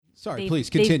Sorry, please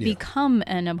continue. They've become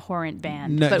an abhorrent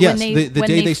band. No, but yes, when the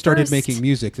day they started first, making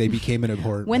music, they became an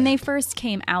abhorrent when band. they first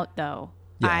came out, though,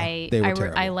 Yeah, they were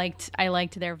terrible. I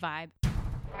liked their vibe.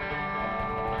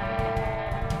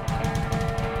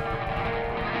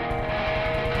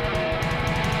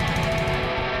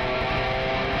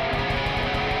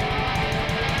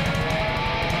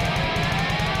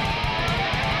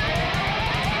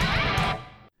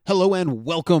 Hello and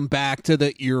welcome back to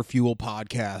the Ear Fuel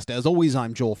podcast. As always,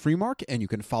 I'm Joel Freemark, and you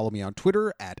can follow me on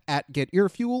Twitter at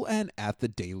 @GetEarFuel and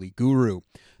 @TheDailyGuru.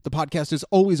 The podcast is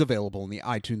always available in the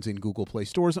iTunes and Google Play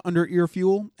stores under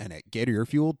Earfuel and at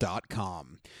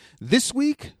GetEarFuel.com. This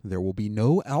week, there will be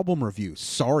no album review.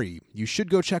 Sorry, you should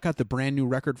go check out the brand new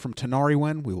record from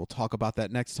Tanariwen. We will talk about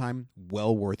that next time.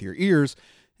 Well worth your ears.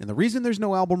 And the reason there's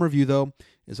no album review, though,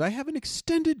 is I have an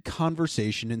extended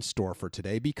conversation in store for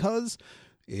today because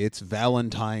it's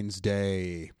Valentine's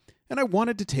Day, and I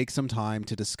wanted to take some time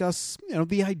to discuss,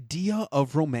 the idea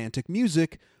of romantic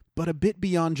music, but a bit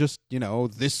beyond just,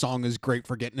 this song is great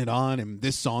for getting it on, and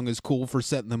this song is cool for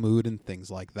setting the mood, and things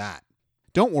like that.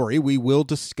 Don't worry, we will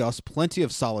discuss plenty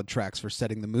of solid tracks for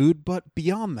setting the mood, but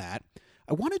beyond that,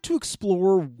 I wanted to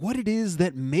explore what it is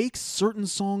that makes certain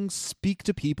songs speak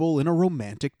to people in a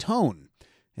romantic tone.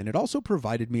 And it also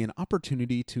provided me an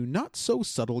opportunity to not so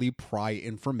subtly pry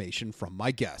information from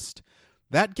my guest.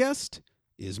 That guest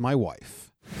is my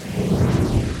wife.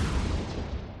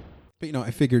 But,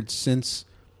 I figured since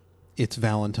it's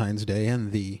Valentine's Day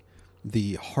and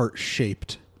the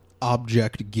heart-shaped,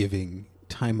 object-giving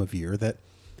time of year, that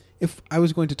if I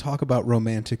was going to talk about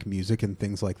romantic music and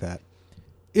things like that,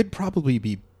 it'd probably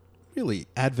be really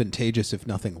advantageous, if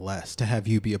nothing less, to have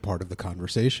you be a part of the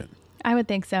conversation. I would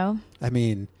think so. I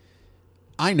mean,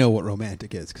 I know what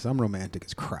romantic is because I'm romantic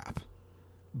as crap.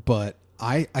 But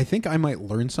I think I might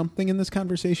learn something in this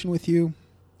conversation with you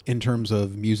in terms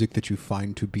of music that you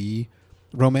find to be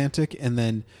romantic. And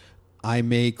then I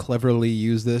may cleverly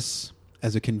use this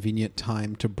as a convenient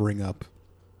time to bring up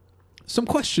some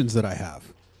questions that I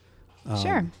have.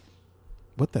 Sure.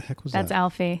 What the heck was that? That's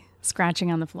Alfie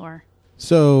scratching on the floor.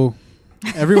 So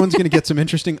everyone's going to get some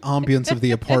interesting ambience of the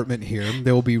apartment here.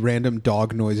 There will be random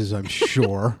dog noises, I'm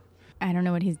sure. I don't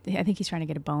know what I think he's trying to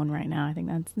get a bone right now. I think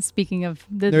that's, speaking of,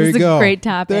 there this you is go. a great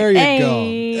topic. There you hey.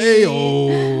 go. Hey,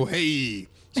 oh, hey.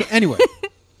 So anyway,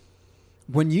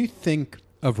 when you think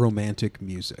of romantic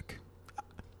music,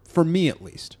 for me at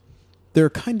least, there are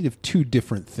kind of two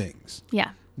different things.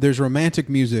 Yeah. There's romantic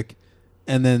music,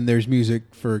 and then there's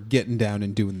music for getting down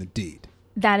and doing the deed.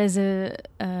 That is a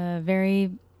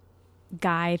very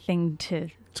guy thing to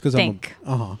think.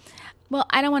 Well,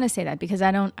 I don't want to say that because I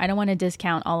don't want to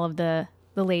discount all of the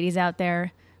ladies out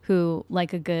there who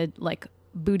like a good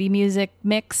booty music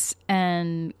mix,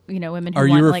 and women who Are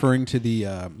want, you referring to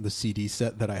the CD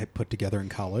set that I put together in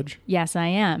college? Yes, I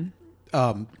am.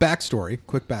 Quick backstory,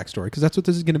 because that's what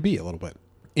this is going to be a little bit.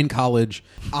 In college,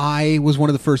 I was one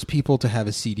of the first people to have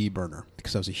a CD burner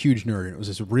because I was a huge nerd. And it was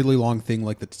this really long thing,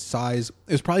 like the size.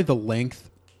 It was probably the length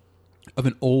of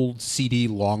an old CD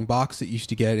long box that you used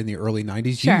to get in the early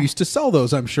 90s. Sure. You used to sell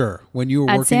those, I'm sure, when you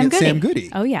were working at Sam Goody.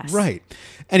 Oh, yes. Right.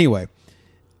 Anyway,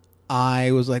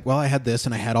 I was like, well, I had this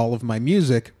and I had all of my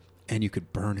music, and you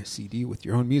could burn a CD with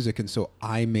your own music. And so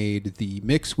I made the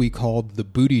mix we called the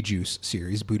Booty Juice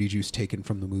series. Booty Juice taken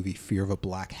from the movie Fear of a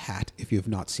Black Hat. If you have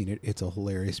not seen it, it's a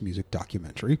hilarious music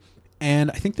documentary. And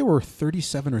I think there were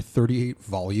 37 or 38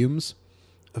 volumes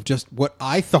of just what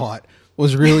I thought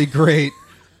was really great.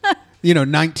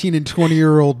 19 and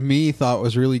 20-year-old me thought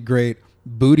was really great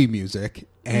booty music.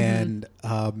 And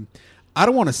I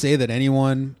don't want to say that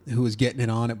anyone who was getting it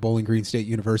on at Bowling Green State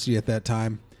University at that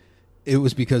time, it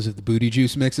was because of the Booty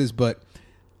Juice mixes, but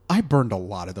I burned a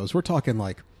lot of those. We're talking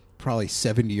probably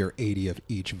 70 or 80 of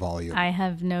each volume. I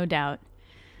have no doubt.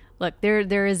 Look, there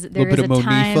is a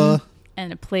Monifa, time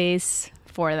and a place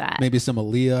for that. Maybe some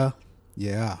Aaliyah.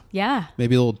 Yeah. Yeah.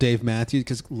 Maybe a little Dave Matthews,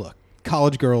 because look,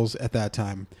 college girls at that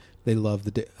time, they love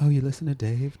the Oh, you listen to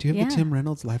Dave? Do you have the Tim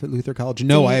Reynolds Live at Luther College?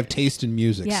 No, I have taste in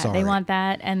music. Yeah, sorry. they want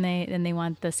that, and they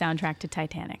want the soundtrack to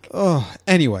Titanic. Oh,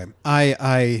 anyway,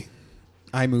 I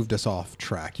moved us off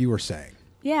track. You were saying.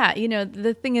 Yeah,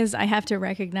 the thing is, I have to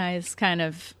recognize kind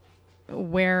of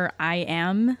where I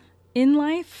am in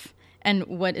life and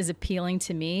what is appealing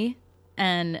to me.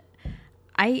 And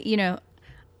I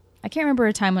can't remember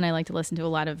a time when I like to listen to a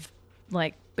lot of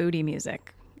booty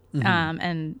music.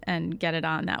 And get it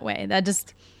on that way. That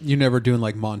just... You're never doing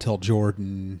Montel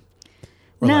Jordan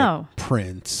or no.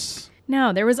 Prince?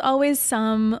 No, there was always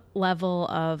some level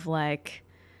of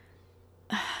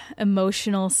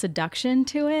emotional seduction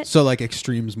to it. So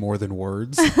extremes more than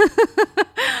words?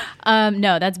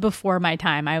 No, that's before my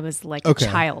time. I was like a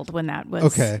child when that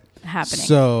was happening.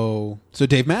 So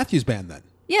Dave Matthews Band then.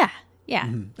 Yeah.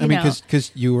 I mean,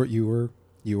 because you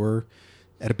were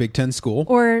at a Big Ten school,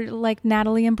 or like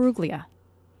Natalie Imbruglia.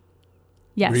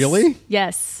 Yes. Really?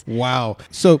 Yes. Wow.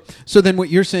 So then what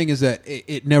you're saying is that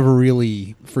it never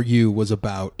really for you was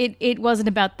about it wasn't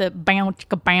about the bounce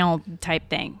type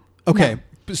thing. Okay.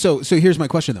 No. So here's my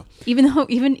question though. Even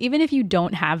if you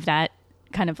don't have that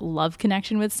kind of love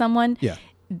connection with someone,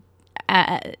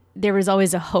 there was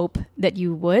always a hope that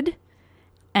you would,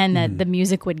 and that the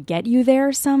music would get you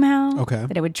there somehow. Okay.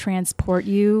 That it would transport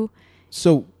you.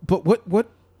 So, but what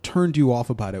turned you off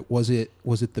about it? Was it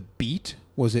the beat?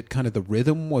 Was it kind of the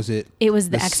rhythm? Was it? It was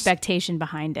the expectation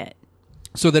behind it.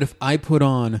 So that if I put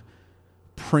on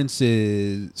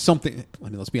Prince's something, I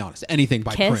mean, let's be honest, anything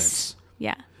by Kiss? Prince.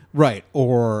 Yeah. Right.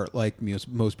 Or like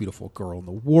Most Beautiful Girl in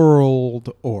the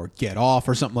World or Get Off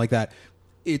or something like that.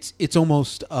 It's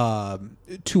almost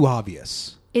too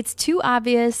obvious. It's too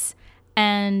obvious,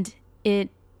 and it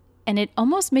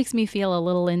almost makes me feel a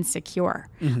little insecure.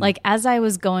 Mm-hmm. Like as I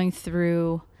was going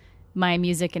through my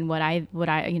music and what I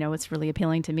what's really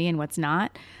appealing to me and what's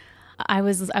not, I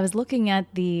was looking at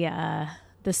the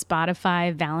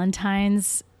Spotify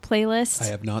Valentines playlist. I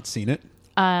have not seen it.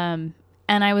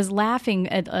 And I was laughing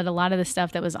at a lot of the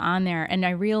stuff that was on there, and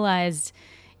I realized,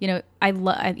 even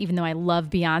though I love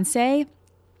Beyonce,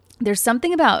 there's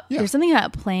something about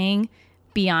playing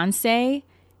Beyonce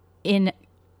in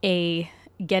a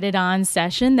Get It On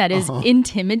session that is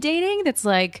intimidating. That's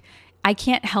like, I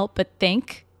can't help but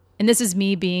think, and this is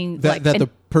me being that the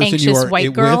person you are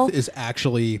white girl with is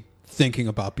actually thinking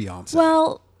about Beyonce.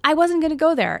 Well, I wasn't going to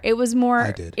go there. It was more.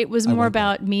 I did. It was more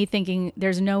about me thinking,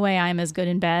 there's no way I'm as good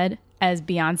in bed as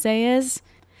Beyonce is.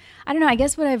 I don't know. I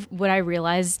guess what I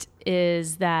realized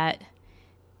is that,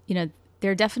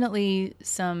 there are definitely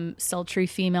some sultry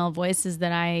female voices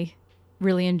that I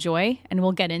really enjoy, and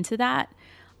we'll get into that.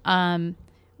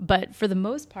 But for the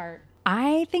most part,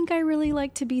 I think I really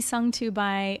like to be sung to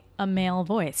by a male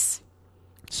voice.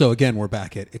 So again, we're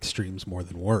back at extremes more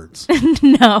than words.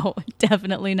 No,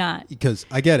 definitely not. Because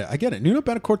I get it. Nuno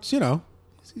Betancourt's,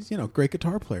 he's great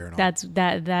guitar player and all.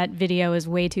 That video is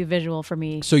way too visual for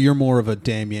me. So you're more of a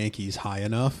damn Yankees high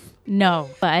enough?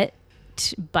 No, but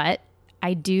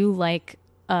I do like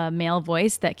a male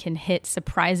voice that can hit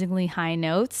surprisingly high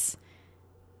notes.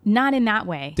 Not in that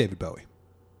way. David Bowie.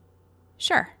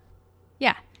 Sure.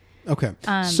 Yeah. Okay.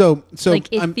 So like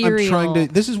I'm trying to.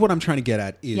 This is what I'm trying to get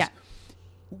at.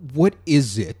 What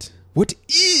is it? What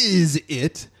is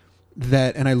it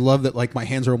that? And I love that. Like my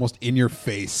hands are almost in your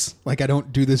face. Like I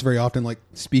don't do this very often. Like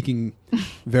speaking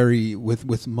very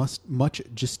with much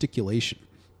gesticulation.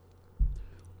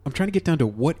 I'm trying to get down to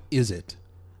what is it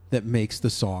that makes the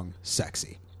song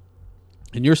sexy?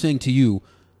 And you're saying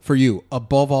for you,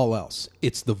 above all else,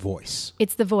 it's the voice.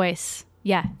 It's the voice.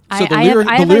 Yeah. So the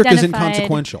lyric is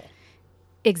inconsequential.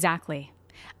 Exactly.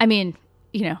 I mean,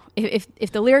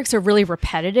 if the lyrics are really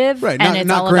repetitive, right? And it's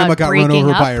not all grandma about got run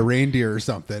over up, by a reindeer or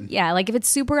something. Yeah, like if it's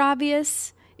super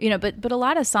obvious, but a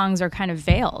lot of songs are kind of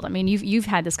veiled. I mean, you've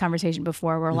had this conversation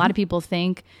before where a lot of people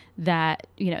think that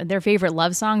their favorite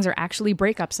love songs are actually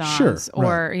breakup songs,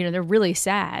 or they're really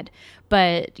sad.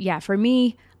 But yeah, for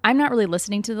me, I'm not really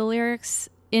listening to the lyrics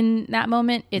in that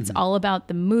moment. It's all about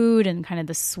the mood and kind of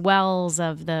the swells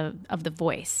of the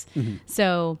voice. Mm-hmm.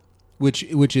 So,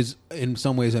 which is in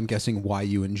some ways, I'm guessing, why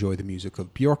you enjoy the music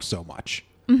of Björk so much,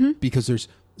 because there's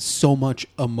so much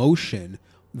emotion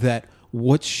that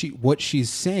what she's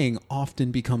saying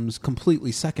often becomes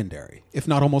completely secondary, if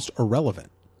not almost irrelevant.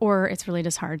 Or it's really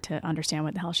just hard to understand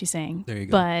what the hell she's saying. There you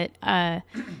go. But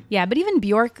but even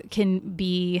Björk can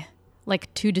be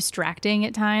like too distracting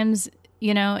at times.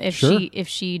 If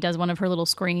she does one of her little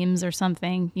screams or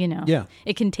something,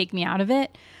 it can take me out of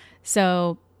it.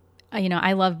 So,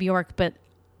 I love Björk, but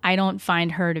I don't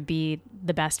find her to be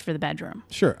the best for the bedroom.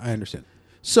 Sure, I understand.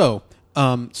 So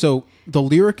the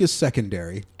lyric is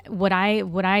secondary. What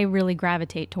I really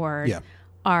gravitate toward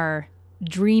are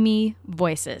dreamy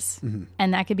voices,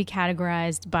 and that could be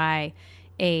categorized by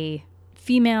a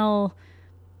female,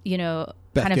 Beth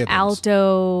kind of Gibbons.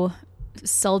 alto,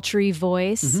 sultry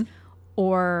voice,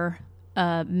 or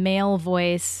a male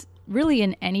voice, really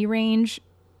in any range,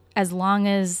 as long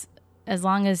as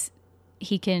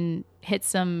he can hit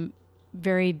some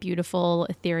very beautiful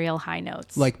ethereal high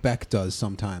notes, like Beck does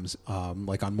sometimes,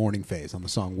 like on Morning Phase on the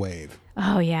song Wave.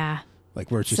 Oh yeah,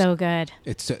 like where it's just so good.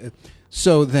 It's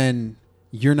so then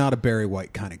you're not a Barry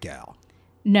White kind of gal.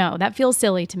 No, that feels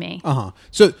silly to me.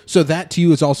 So that to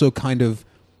you is also kind of,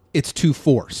 it's too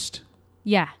forced.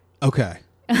 Yeah. Okay.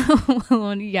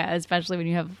 Well, yeah, especially when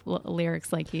you have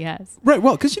lyrics like he has. Right.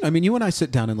 Well, because you and I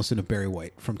sit down and listen to Barry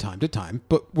White from time to time,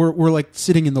 but we're like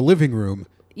sitting in the living room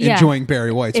enjoying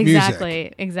Barry White's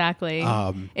music. Exactly.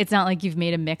 It's not like you've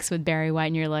made a mix with Barry White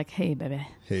and you're like, hey, baby.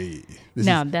 Hey, this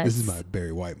is my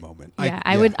Barry White moment. Yeah,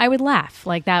 I would laugh.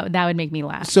 Like that would make me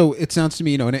laugh. So it sounds to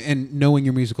me, and knowing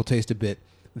your musical taste a bit,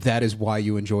 that is why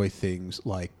you enjoy things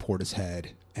like Portishead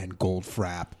and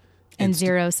Goldfrapp and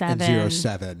 07. And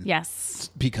 07. Yes.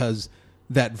 Because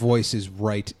that voice is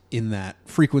right in that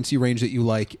frequency range that you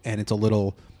like, and it's a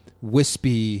little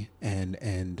wispy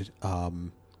and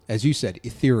as you said,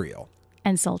 ethereal.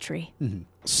 And sultry. Mm-hmm.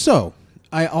 So,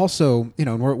 I also,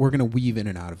 and we're going to weave in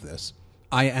and out of this.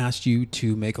 I asked you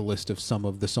to make a list of some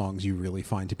of the songs you really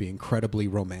find to be incredibly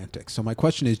romantic. So my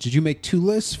question is, did you make two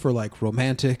lists for like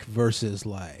romantic versus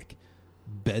like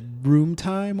bedroom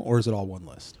time, or is it all one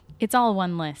list? It's all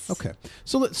one list. Okay.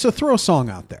 So throw a song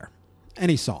out there.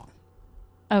 Any song.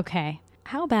 Okay.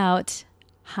 How about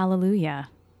Hallelujah?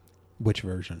 Which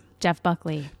version? Jeff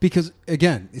Buckley. Because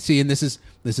again, see, and this is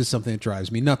something that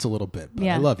drives me nuts a little bit, but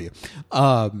I love you.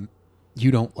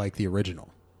 You don't like the original,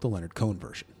 the Leonard Cohen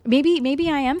version. Maybe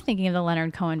I am thinking of the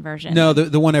Leonard Cohen version. No,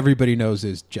 the one everybody knows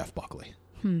is Jeff Buckley.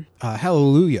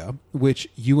 Hallelujah, which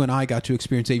you and I got to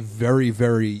experience a very,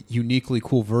 very uniquely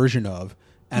cool version of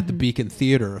at the Beacon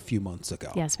Theater a few months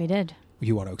ago. Yes, we did.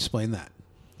 You want to explain that?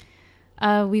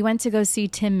 We went to go see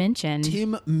Tim Minchin.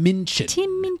 Tim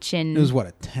Minchin. It was what,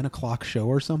 a 10 o'clock show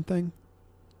or something?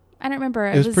 I don't remember.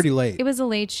 It was pretty late. It was a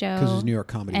late show. Because it was New York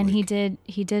Comedy Week. And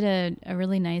he did a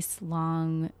really nice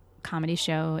long comedy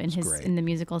show in the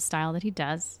musical style that he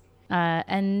does.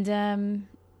 And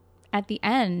at the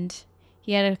end,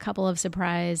 he had a couple of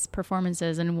surprise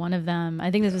performances, and one of them,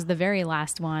 I think this was the very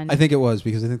last one. I think it was,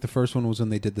 because I think the first one was when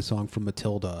they did the song from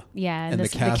Matilda. Yeah, and the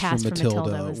cast from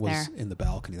Matilda was there. In the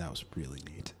balcony. That was really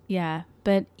neat. Yeah,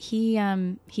 but he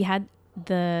had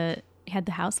the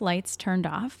house lights turned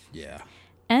off. Yeah.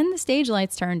 And the stage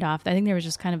lights turned off. I think there was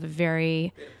just kind of a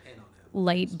very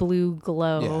light blue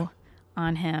glow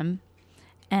on him.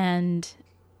 And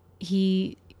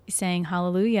he sang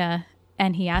Hallelujah,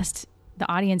 and he asked the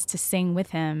audience to sing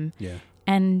with him. Yeah.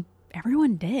 And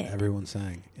everyone did. Everyone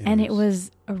sang. It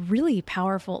was a really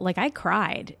powerful, like I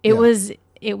cried. It was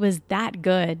that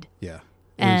good. Yeah.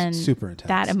 It was super intense.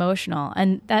 That emotional.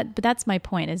 But that's my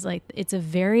point, is like it's a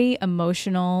very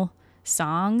emotional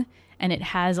song, and it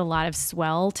has a lot of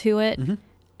swell to it. Mm-hmm.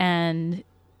 And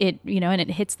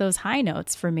it hits those high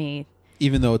notes for me.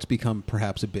 Even though it's become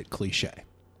perhaps a bit cliche.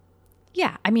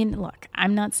 Yeah, I mean, look,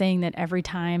 I'm not saying that every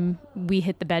time we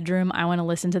hit the bedroom, I want to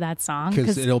listen to that song.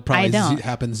 Because it'll probably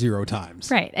happen 0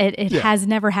 times. Right. It has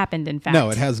never happened, in fact. No,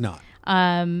 it has not.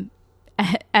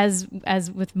 As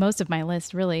with most of my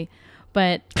list, really.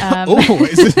 But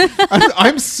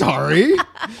I'm sorry.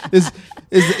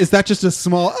 Is that just a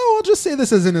small? Oh, I'll just say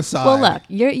this as an aside. Well, look,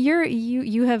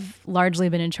 you have largely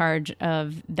been in charge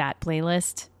of that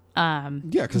playlist.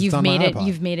 Because you've made it.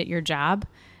 You've made it your job.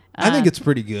 I think it's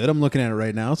pretty good. I'm looking at it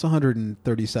right now. It's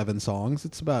 137 songs.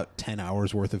 It's about 10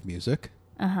 hours worth of music.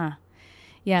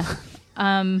 Yeah.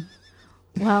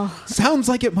 Well, sounds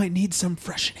like it might need some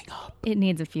freshening up. It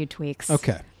needs a few tweaks.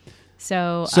 Okay.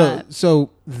 So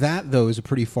that though is a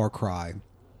pretty far cry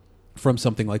from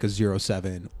something like a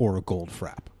 07 or a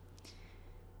Goldfrapp.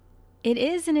 It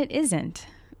is and it isn't,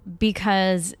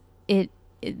 because it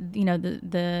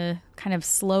the kind of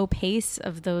slow pace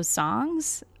of those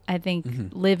songs, I think,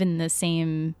 live in the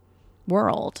same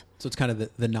world. So it's kind of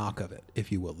the knock of it,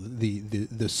 if you will,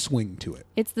 the swing to it.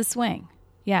 It's the swing.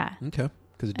 Yeah. Okay.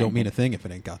 Because it don't mean a thing if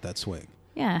it ain't got that swing.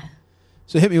 Yeah.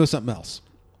 So hit me with something else.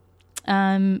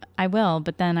 I will,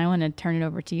 but then I want to turn it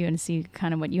over to you and see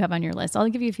kind of what you have on your list. I'll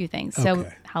give you a few things. Okay. So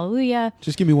Hallelujah.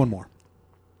 Just give me one more.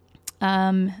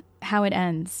 How It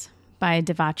Ends by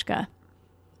Devachka.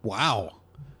 Wow.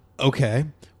 Okay.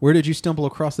 Where did you stumble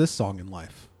across this song in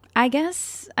life? I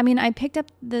guess, I picked up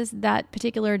that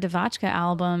particular Devachka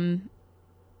album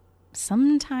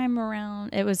sometime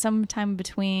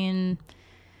between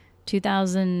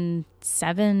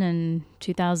 2007 and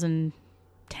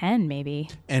 2010, maybe.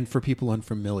 And for people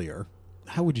unfamiliar,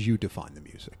 how would you define the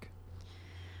music?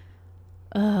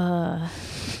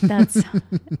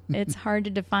 It's hard to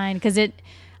define because it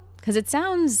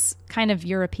sounds kind of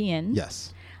European.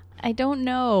 Yes. I don't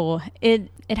know.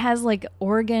 It has like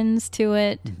organs to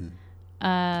it. Mm-hmm.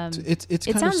 It's it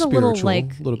kind sounds of spiritual, a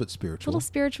little bit spiritual. A little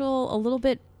spiritual, a little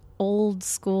bit old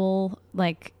school.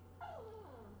 Like,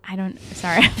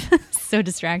 sorry, I'm so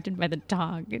distracted by the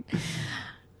dog.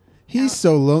 He's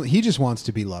so lonely. He just wants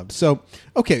to be loved. So,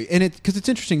 okay. And because it's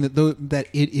interesting that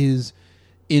it is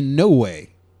in no way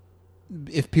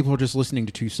if people are just listening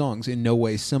to two songs, in no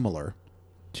way similar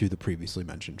to the previously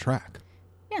mentioned track.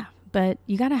 Yeah, but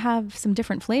you got to have some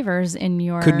different flavors in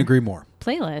your Couldn't agree more.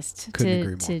 playlist Couldn't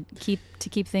agree more. to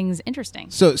keep things interesting.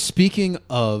 So speaking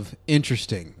of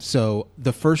interesting, so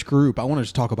the first group, I want to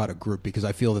just talk about a group because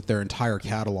I feel that their entire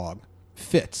catalog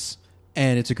fits.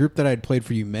 And it's a group that I had played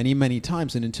for you many, many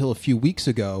times. And until a few weeks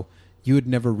ago, you had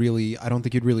never really, I don't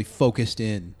think you'd really focused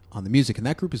in on the music. And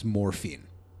that group is Morphine.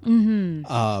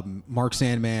 Mark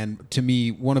Sandman, to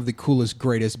me, one of the coolest,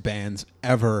 greatest bands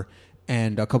ever.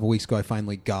 And a couple weeks ago, I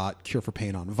finally got Cure for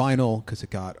Pain on vinyl because it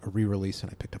got a re-release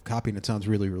and I picked up a copy and it sounds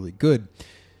really, really good.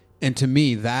 And to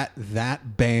me,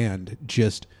 that band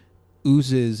just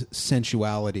oozes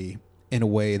sensuality in a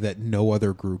way that no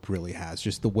other group really has.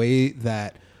 Just the way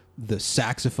that the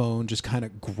saxophone just kind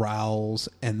of growls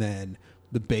and then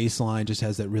the bass line just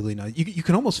has that really nice... You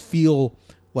can almost feel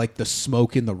like the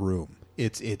smoke in the room.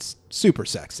 It's super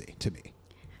sexy to me.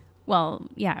 Well,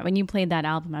 yeah, when you played that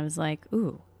album, I was like,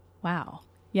 ooh, wow.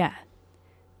 Yeah.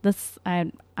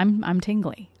 I'm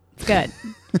tingly. It's good.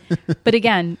 But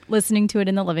again, listening to it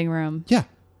in the living room. Yeah.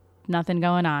 Nothing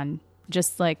going on.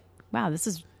 Just like, wow, this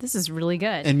is really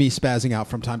good. And me spazzing out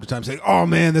from time to time saying, oh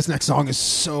man, this next song is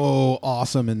so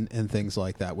awesome and things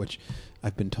like that, which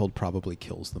I've been told probably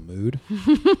kills the mood.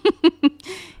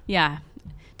 Yeah.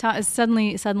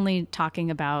 Suddenly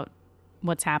talking about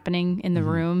what's happening in the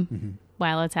room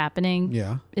while it's happening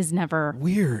is never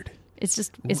weird. It's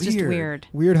just weird.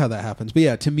 Weird how that happens. But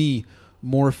yeah, to me,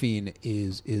 Morphine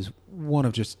is one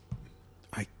of just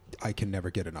I can never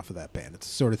get enough of that band. It's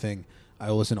the sort of thing I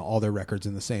will listen to all their records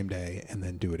in the same day and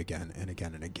then do it again and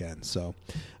again and again. So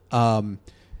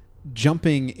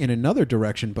jumping in another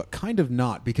direction, but kind of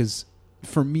not, because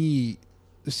for me,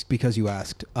 because you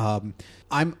asked, I'm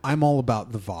all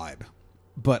about the vibe,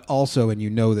 but also, and you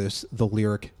know this, the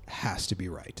lyric has to be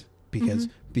right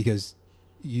because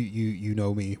you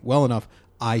know me well enough.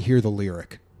 I hear the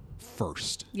lyric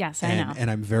first. Yes, I know.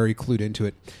 And I'm very clued into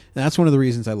it. And that's one of the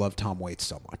reasons I love Tom Waits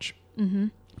so much.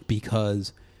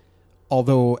 Because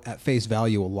although at face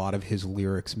value, a lot of his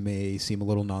lyrics may seem a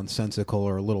little nonsensical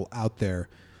or a little out there,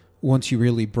 once you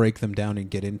really break them down and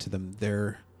get into them,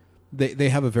 they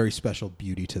have a very special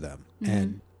beauty to them.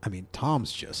 And I mean,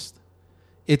 Tom's just,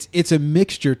 it's a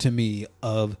mixture to me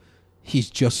of he's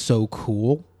just so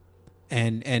cool.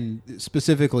 And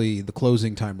specifically the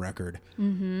Closing Time record,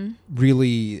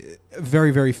 really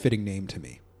very, very fitting name to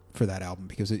me for that album,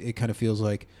 because it kind of feels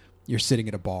like you're sitting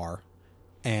at a bar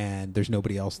and there's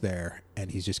nobody else there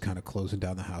and he's just kind of closing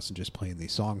down the house and just playing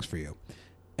these songs for you.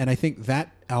 And I think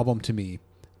that album to me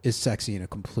is sexy in a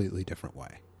completely different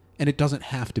way. And it doesn't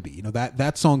have to be. You know,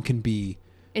 that song can be...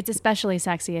 It's especially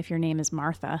sexy if your name is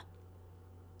Martha.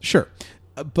 Sure.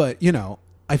 But, you know,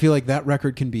 I feel like that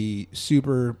record can be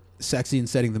super sexy and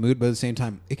setting the mood, but at the same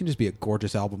time, it can just be a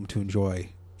gorgeous album to enjoy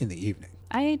in the evening.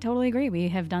 I totally agree. We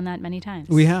have done that many times.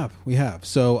 We have.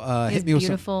 So hit me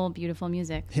with beautiful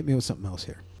music. Hit me with something else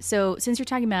here. So since you're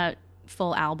talking about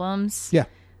full albums,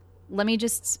 let me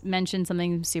just mention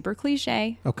something super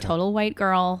cliche. Okay. Total White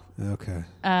Girl. Okay.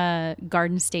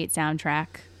 Garden State soundtrack.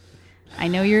 I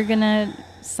know you're gonna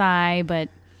sigh, but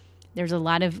there's a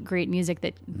lot of great music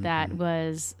that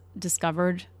was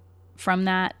discovered from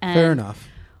that. And fair enough.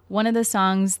 One of the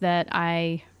songs that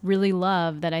I really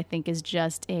love that I think is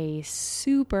just a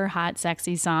super hot,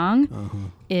 sexy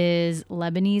song is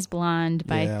Lebanese Blonde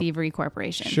by Thievery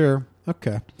Corporation. Sure.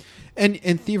 Okay.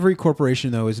 And Thievery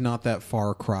Corporation, though, is not that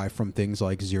far cry from things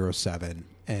like 07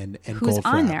 and Who's Goldfrapp.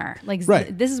 on there? Like,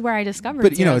 right. This is where I discovered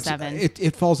but, you know, 07.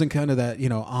 It falls in kind of that, you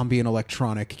know, ambient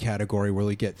electronic category where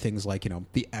you get things like, you know,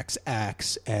 the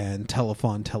XX and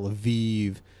Telephone Tel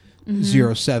Aviv,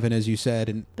 07, as you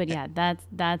said. But yeah,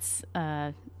 that's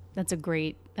a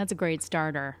great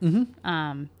starter. You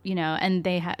know, and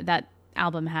that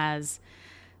album has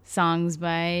songs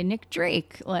by Nick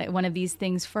Drake, like One of These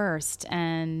Things First,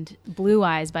 and Blue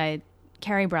Eyes by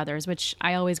Carey Brothers, which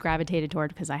I always gravitated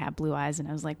toward because I have blue eyes, and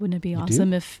I was like, wouldn't it be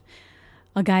awesome if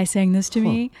a guy sang this to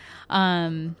me?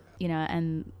 You know,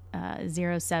 and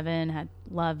 07 had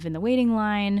Love in the Waiting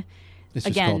Line. It's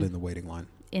just called In the Waiting Line.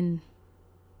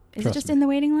 Is it just In the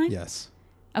Waiting Line? Yes.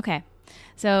 Okay.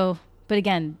 So, but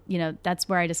again, you know, that's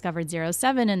where I discovered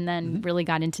 07 and then really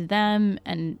got into them,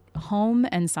 and Home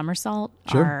and Somersault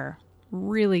are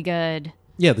really good.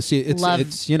 Yeah, it's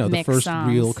you know, the first songs.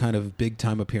 real kind of big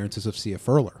time appearances of Sia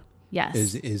Furler. Yes.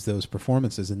 Is those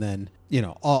performances, and then, you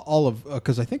know, all of,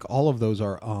 because I think all of those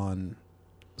are on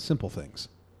Simple Things.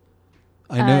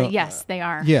 I know. Yes, they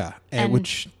are. Yeah, and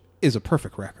which is a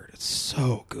perfect record. It's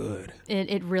so good.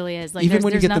 It really is. Like, Even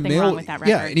when you there's get the nothing male, wrong with that record.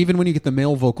 yeah, and even when you get the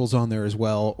male vocals on there as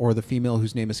well, or the female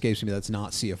whose name escapes me, that's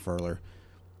not Sia Furler.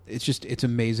 It's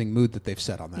amazing mood that they've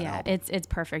set on that album. It's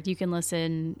perfect. You can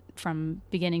listen from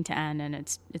beginning to end, and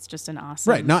it's just an awesome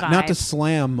Right. Not vibe. to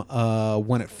slam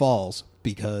When It Falls,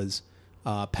 because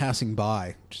Passing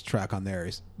By, just track on there,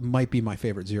 might be my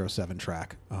favorite 07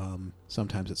 track.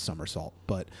 Sometimes it's Somersault,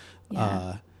 but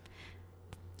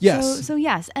yes. So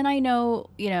yes, and I know,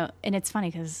 and it's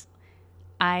funny because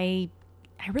I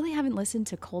really haven't listened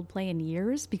to Coldplay in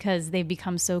years because they've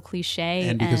become so cliche.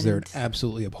 And because they're an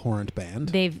absolutely abhorrent band.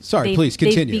 Please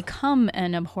continue. They've become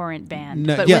an abhorrent band.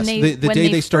 No, but yes, when the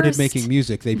day they started first, making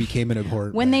music, they became an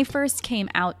abhorrent when band. they first came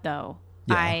out, though,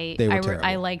 they were terrible.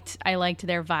 I liked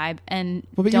their vibe. And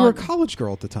but you were a college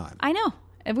girl at the time. I know.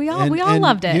 We all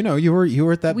loved it. You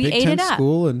were at that We Big ate Ten it up.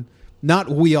 school, and not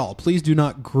we all. Please do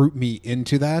not group me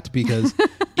into that, because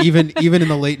even in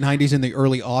the late 90s and the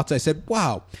early aughts, I said,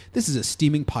 "Wow, this is a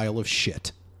steaming pile of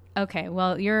shit." Okay,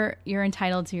 well, you're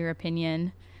entitled to your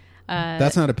opinion.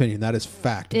 That's not opinion. That is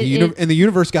fact. And the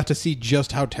universe got to see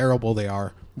just how terrible they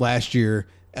are last year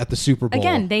at the Super Bowl.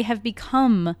 Again, they have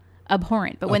become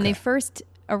abhorrent. But when they first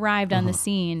arrived on the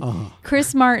scene,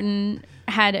 Chris Martin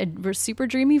had a super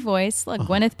dreamy voice. Like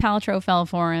Gwyneth Paltrow fell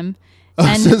for him.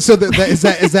 And is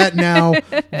that now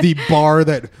the bar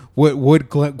that would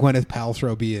Gwyneth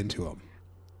Paltrow be into him?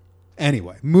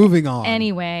 Anyway, moving on.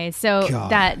 So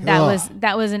God.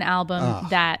 that was an album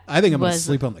that I think I'm going to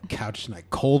sleep on the couch tonight.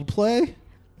 Coldplay?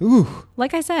 Ooh.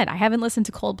 Like I said, I haven't listened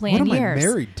to Coldplay What in am I years.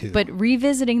 married to? But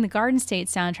revisiting the Garden State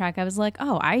soundtrack, I was like,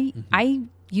 oh, I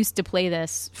used to play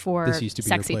this for This used to be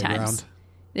sexy your playground? times.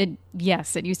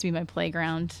 It used to be my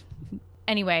playground.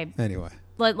 Anyway,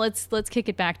 let's kick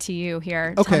it back to you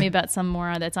here. Okay. Tell me about some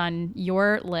more that's on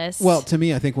your list. Well, to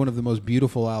me, I think one of the most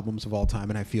beautiful albums of all time,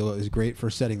 and I feel it is great for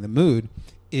setting the mood,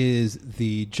 is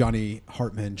the Johnny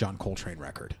Hartman, John Coltrane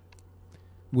record,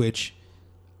 which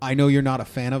I know you're not a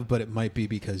fan of, but it might be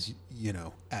because,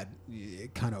 at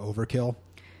kind of overkill.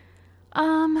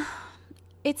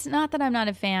 It's not that I'm not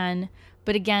a fan,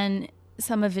 but again,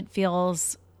 some of it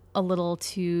feels a little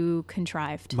too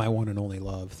contrived. My One and Only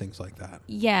Love, things like that.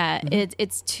 Yeah,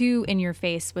 it's too in your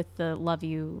face with the love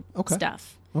you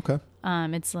stuff. Okay.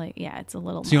 It's like, it's a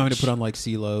little So you want me much. to put on like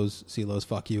CeeLo's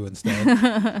Fuck You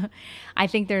instead? I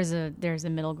think there's a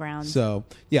middle ground. So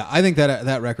yeah, I think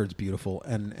that record's beautiful,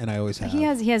 and I always have. He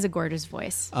has a gorgeous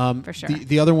voice, for sure.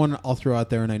 The other one I'll throw out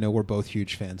there, and I know we're both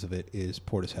huge fans of it, is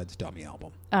Portishead's Dummy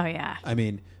album. Oh yeah, I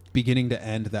mean, beginning to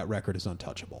end, that record is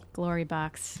untouchable. Glory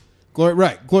Box. Glory,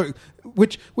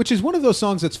 which is one of those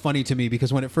songs that's funny to me,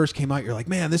 because when it first came out, you're like,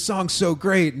 man, this song's so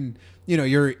great, and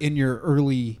you're in your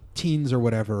early teens or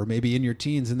whatever, or maybe in your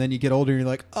teens, and then you get older and you're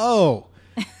like, oh,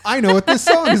 I know what this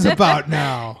song is about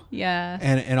now. Yeah,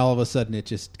 and all of a sudden it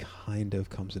just kind of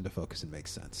comes into focus and makes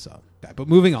sense. So, but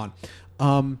moving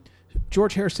on,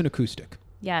 George Harrison acoustic,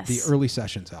 yes, the early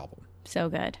sessions album, so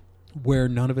good, where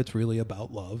none of it's really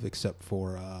about love except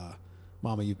for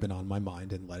Mama, You've Been on My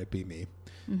Mind and Let It Be Me.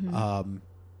 Mm-hmm.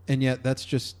 And yet that's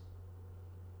just,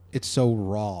 it's so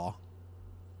raw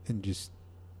and just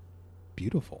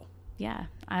beautiful. Yeah,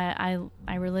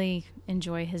 I really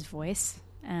enjoy his voice,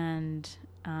 and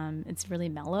it's really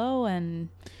mellow. And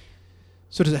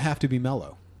so does it have to be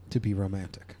mellow to be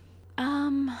romantic?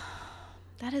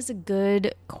 That is a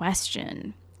good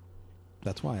question.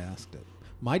 That's why I asked it.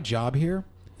 My job here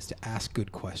is to ask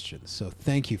good questions. So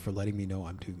thank you for letting me know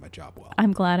I'm doing my job well.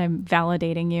 I'm glad I'm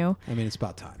validating you. I mean, it's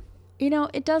about time.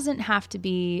 It doesn't have to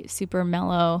be super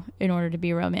mellow in order to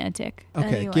be romantic.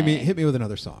 Okay, Anyway. hit me with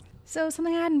another song. So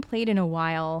something I hadn't played in a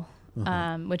while,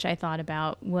 which I thought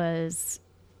about, was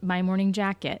My Morning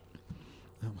Jacket.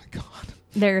 Oh my God.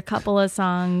 There are a couple of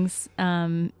songs,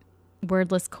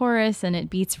 wordless chorus, and It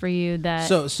Beats for You that...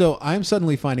 So I'm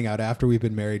suddenly finding out after we've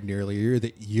been married nearly a year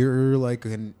that you're like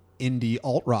an indie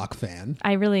alt rock fan.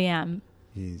 I really am.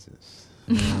 Jesus.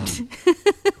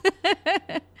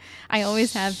 I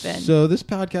always have been. So this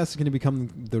podcast is going to become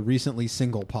the recently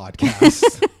single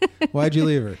podcast. Why'd you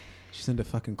leave her? She's into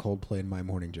fucking Coldplay in My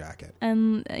Morning Jacket.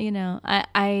 And,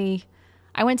 I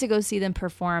went to go see them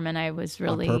perform, and I was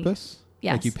really... On purpose?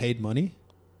 Yes. Like you paid money?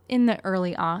 In the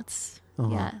early aughts.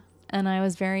 Uh-huh. Yeah. And I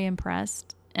was very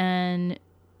impressed. And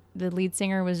the lead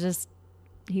singer was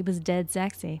he was dead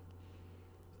sexy.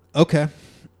 Okay.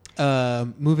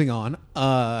 Moving on.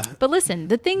 But listen,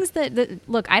 the things that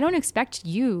look, I don't expect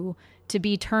you to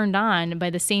be turned on by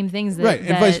the same things that, right,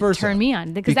 and vice versa. Turn me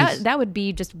on, because that would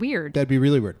be just weird. That'd be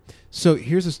really weird. So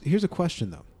here's a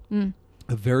question though.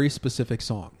 A very specific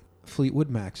song, Fleetwood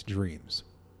Mac's Dreams.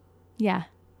 Yeah.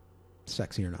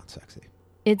 Sexy or not sexy?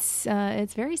 It's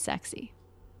very sexy.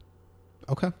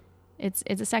 Okay. It's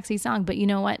a sexy song, but you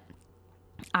know what?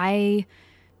 I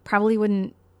probably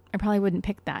wouldn't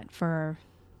pick that for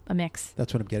a mix.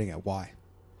 That's what I'm getting at. Why?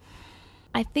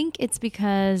 I think it's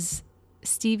because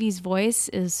Stevie's voice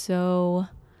is so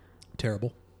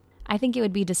terrible. I think it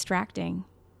would be distracting.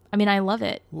 I mean, I love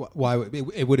it. Why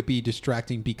would it be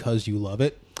distracting because you love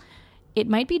it? It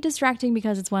might be distracting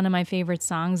because it's one of my favorite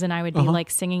songs and I would be like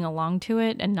singing along to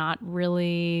it and not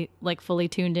really like fully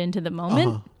tuned into the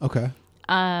moment. Okay.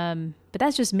 But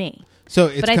that's just me. So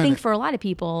I think for a lot of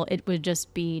people, it would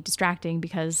just be distracting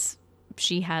because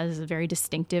she has a very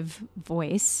distinctive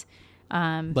voice.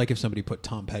 Like if somebody put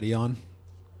Tom Petty on.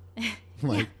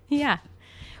 Like yeah.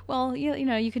 Well, you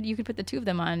know, you could put the two of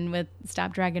them on with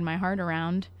 "Stop Dragging My Heart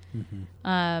Around."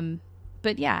 Mm-hmm.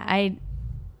 But yeah,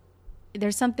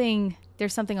 there's something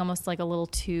almost like a little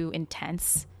too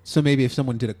intense. So maybe if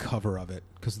someone did a cover of it,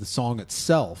 because the song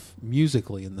itself,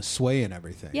 musically and the sway and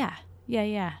everything. Yeah.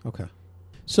 Okay.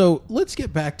 So let's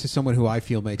get back to someone who I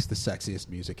feel makes the sexiest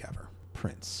music ever,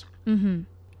 Prince. Mm-hmm.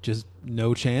 Just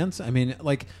no chance. I mean,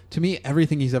 like, to me,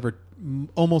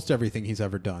 almost everything he's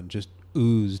ever done just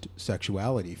oozed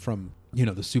sexuality, from, you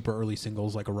know, the super early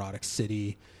singles like Erotic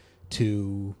City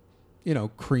to, you know,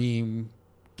 Cream,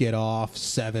 Get Off,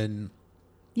 Seven.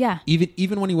 Yeah.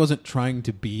 Even when he wasn't trying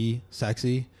to be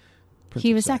sexy, Prince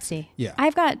he was sexy. Yeah.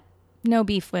 I've got no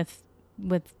beef with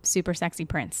super sexy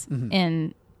Prince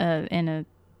in a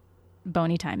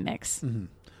Boney Time mix. Mm-hmm.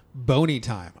 Boney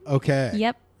Time. Okay.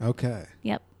 Yep. Okay.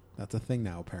 Yep. That's a thing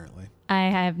now, apparently. I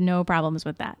have no problems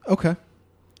with that. Okay.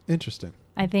 Interesting.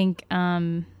 I think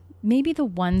maybe the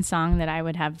one song that I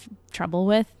would have trouble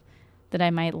with that I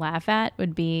might laugh at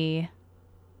would be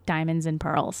Diamonds and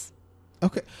Pearls.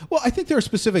 Okay. Well, I think there are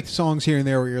specific songs here and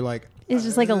there where you're like... It's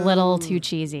just like a little too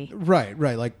cheesy. Right.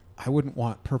 Like, I wouldn't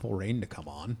want Purple Rain to come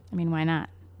on. I mean, why not?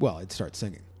 Well, I'd start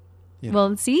singing. You know?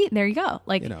 Well, see, there you go.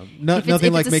 Like, you know, if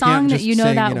it's a song that you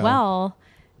know that well,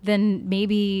 then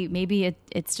maybe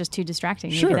it's just too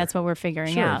distracting. Maybe that's what we're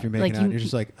figuring out. If you're making out, you're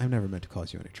just like, I've never meant to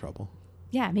cause you any trouble.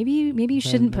 Yeah, maybe you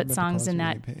shouldn't put songs in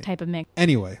that type of mix.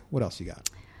 Anyway, what else you got?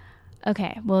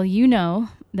 Okay, well, you know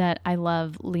that I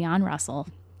love Leon Russell.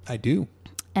 I do.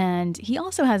 And he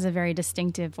also has a very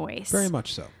distinctive voice. Very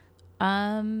much so.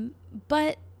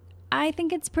 But I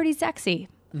think it's pretty sexy.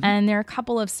 Mm-hmm. And there are a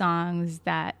couple of songs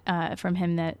that from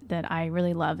him that I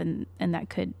really love and that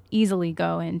could easily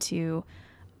go into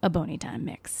a Boney Time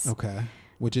mix. Okay.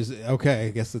 Which is, okay, I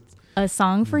guess it's... A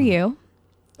Song for You.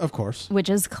 Of course. Which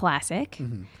is classic.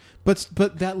 Mm-hmm.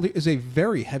 But that is a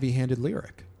very heavy-handed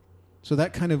lyric. So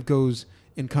that kind of goes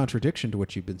in contradiction to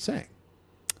what you've been saying.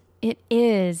 It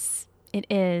is.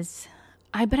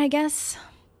 But I guess,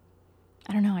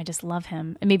 I don't know, I just love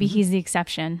him. And maybe he's the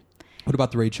exception. What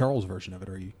about the Ray Charles version of it?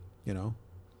 Are you know?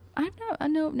 I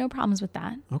have no problems with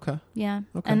that. Okay. Yeah.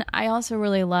 Okay. And I also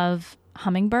really love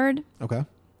Hummingbird. Okay.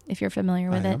 If you're familiar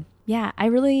with it. Am. Yeah.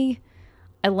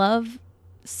 I love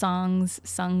songs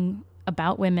sung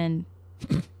about women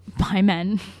by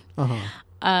men.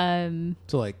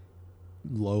 So like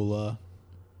Lola.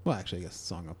 Well, actually, I guess it's a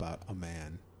song about a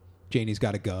man. Janie's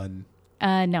Got a Gun.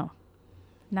 No.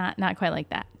 Not quite like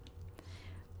that.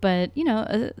 But, you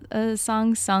know, a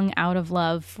song sung out of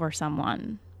love for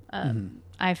someone.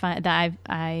 I find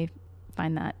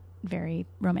that very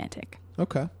romantic.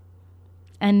 Okay.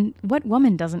 And what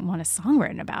woman doesn't want a song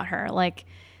written about her? Like,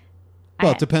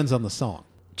 well, it depends on the song.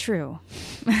 True.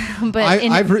 But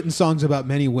I've written songs about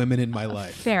many women in my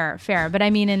life. Fair. But I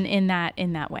mean, in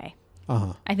that way.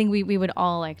 I think we would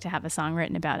all like to have a song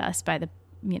written about us by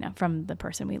from the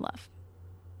person we love.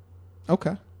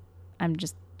 Okay. I'm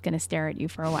just going to stare at you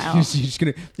for a while.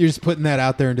 You're just putting that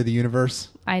out there into the universe.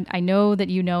 I know that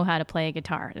you know how to play a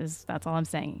guitar. That's all I'm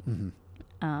saying.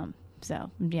 Mm-hmm.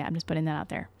 So yeah, I'm just putting that out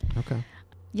there. Okay.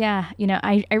 Yeah. You know,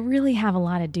 I really have a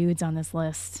lot of dudes on this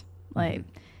list. Like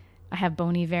I have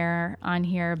Bon Iver on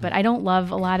here, but I don't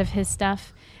love a lot of his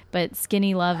stuff, but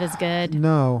Skinny Love is good.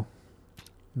 No.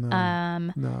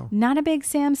 Not a big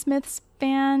Sam Smith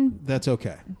fan. That's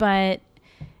okay. But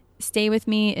Stay With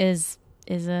Me is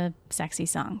a sexy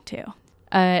song too.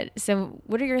 So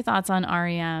what are your thoughts on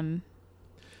REM?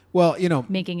 Well, you know,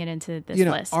 making it into this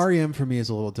list. REM for me is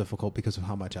a little difficult because of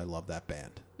how much I love that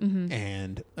band. Mm-hmm.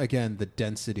 And again, the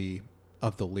density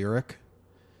of the lyric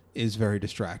is very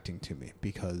distracting to me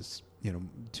because, you know,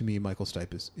 to me, Michael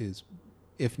Stipe is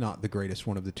if not the greatest,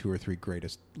 one of the 2 or 3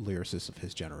 greatest lyricists of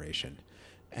his generation.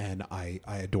 And I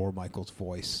adore Michael's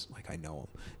voice, like I know him.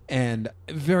 And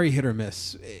very hit or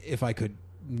miss. If I could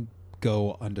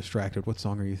go undistracted, what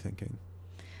song are you thinking?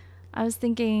 I was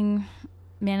thinking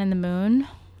Man in the Moon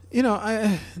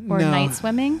or Night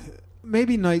Swimming.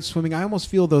 Maybe Night Swimming. I almost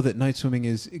feel though that Night Swimming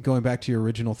is going back to your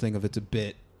original thing of it's a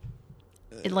bit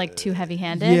too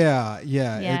heavy-handed.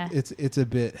 Yeah. It's a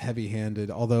bit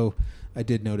heavy-handed. Although I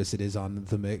did notice it is on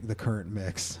the current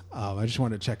mix. I just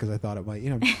wanted to check because I thought it might,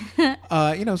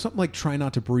 something like "Try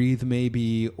Not to Breathe"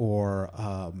 maybe, or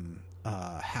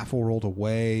 "Half a World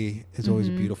Away" is always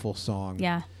a beautiful song.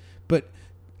 Yeah, but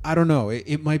I don't know.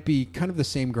 It might be kind of the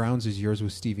same grounds as yours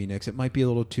with Stevie Nicks. It might be a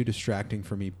little too distracting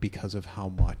for me because of how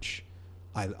much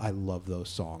I love those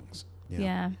songs.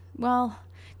 Yeah. Well,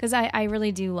 because I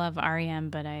really do love REM,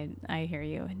 but I hear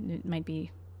you. It might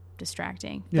be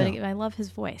distracting, but I love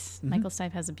his voice. Michael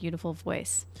Stipe has a beautiful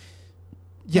voice.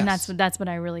 Yes, and that's what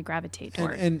I really gravitate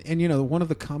toward. And one of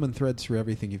the common threads through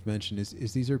everything you've mentioned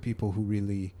is these are people who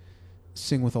really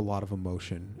sing with a lot of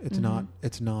emotion. It's not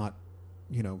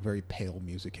very pale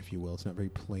music, if you will. It's not very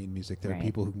plain music. There are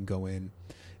people who can go in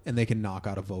and they can knock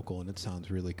out a vocal and it sounds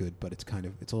really good, but it's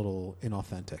a little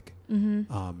inauthentic.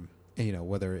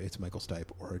 Whether it's Michael Stipe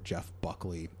or Jeff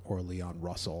Buckley or Leon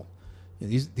Russell,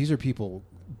 these are people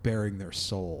bearing their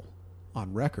soul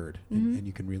on record, and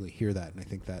you can really hear that, and I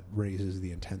think that raises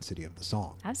the intensity of the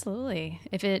song. Absolutely.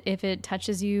 If it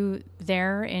touches you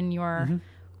there in your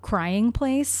crying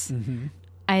place,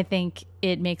 I think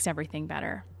it makes everything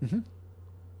better.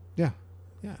 Yeah,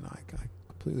 no, I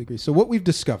completely agree. So what we've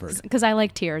discovered, because I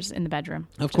like tears in the bedroom,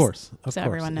 of course,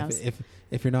 everyone knows.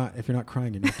 If you're not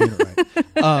crying, you're not doing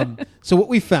it right. So what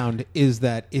we found is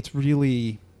that it's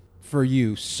really, for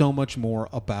you, so much more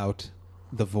about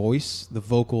the voice, the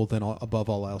vocal, than above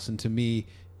all else. And to me,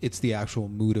 it's the actual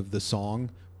mood of the song,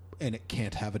 and it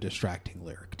can't have a distracting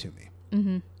lyric to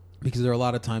me. Because there are a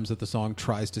lot of times that the song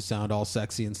tries to sound all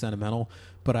sexy and sentimental,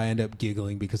 but I end up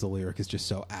giggling because the lyric is just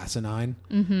so asinine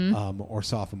or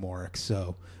sophomoric.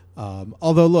 So,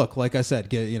 although, look, like I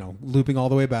said, looping all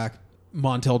the way back,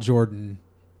 Montel Jordan,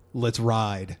 "Let's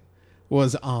Ride"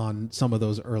 was on some of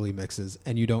those early mixes,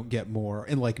 and you don't get more.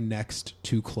 And like "Next,"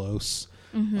 "Too Close."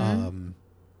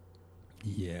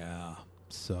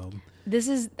 So this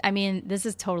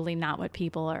is totally not what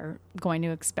people are going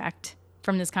to expect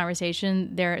from this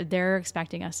conversation. They're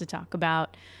expecting us to talk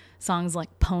about songs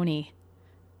like "Pony"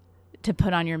 to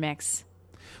put on your mix.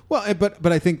 Well, but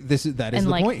I think that is the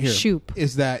like point here. Shoop.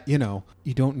 Is that you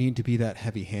don't need to be that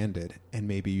heavy-handed, and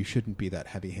maybe you shouldn't be that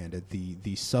heavy-handed.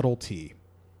 The subtlety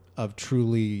of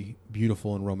truly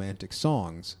beautiful and romantic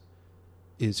songs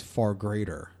is far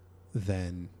greater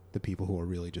than the people who are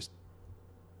really just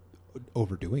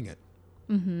overdoing it.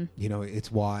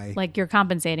 It's why, like, you're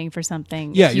compensating for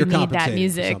something. Yeah, you you're need compensating that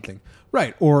music for something,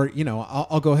 right? Or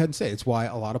I'll go ahead and say it's why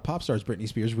a lot of pop stars, Britney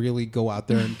Spears, really go out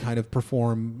there and kind of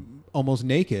perform almost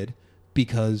naked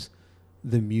because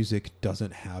the music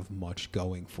doesn't have much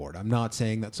going for it. I'm not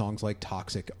saying that songs like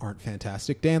 "Toxic" aren't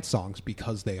fantastic dance songs,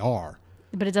 because they are,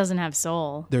 but it doesn't have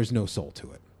soul. There's no soul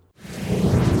to it.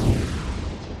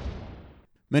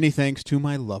 Many thanks to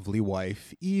my lovely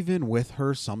wife, even with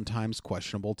her sometimes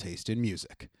questionable taste in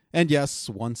music. And yes,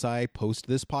 once I post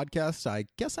this podcast, I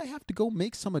guess I have to go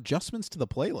make some adjustments to the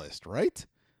playlist, right?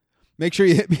 Make sure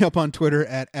you hit me up on Twitter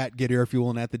at @GetAirFuel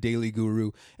and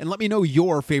 @TheDailyGuru, and let me know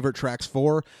your favorite tracks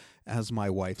for, as my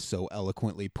wife so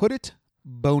eloquently put it,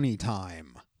 Boney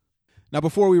Time. Now,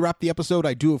 before we wrap the episode,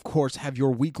 I do, of course, have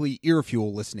your weekly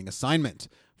Earfuel listening assignment.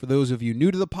 For those of you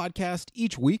new to the podcast,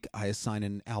 each week I assign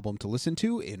an album to listen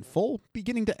to in full,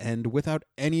 beginning to end, without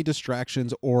any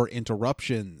distractions or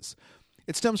interruptions.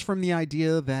 It stems from the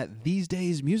idea that these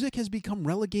days music has become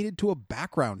relegated to a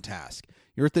background task.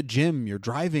 You're at the gym, you're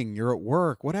driving, you're at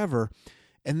work, whatever.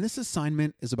 And this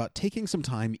assignment is about taking some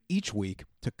time each week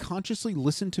to consciously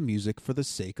listen to music for the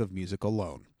sake of music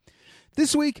alone.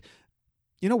 This week,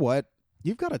 you know what?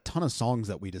 You've got a ton of songs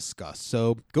that we discussed,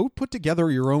 so go put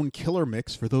together your own killer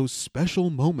mix for those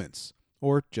special moments.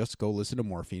 Or just go listen to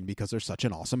Morphine because they're such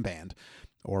an awesome band.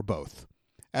 Or both.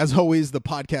 As always, the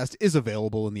podcast is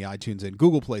available in the iTunes and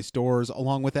Google Play stores,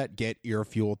 along with at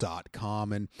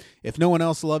GetEarFuel.com. And if no one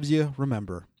else loves you,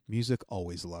 remember, music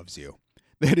always loves you.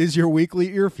 That is your weekly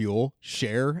Earfuel.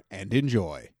 Share and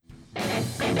enjoy.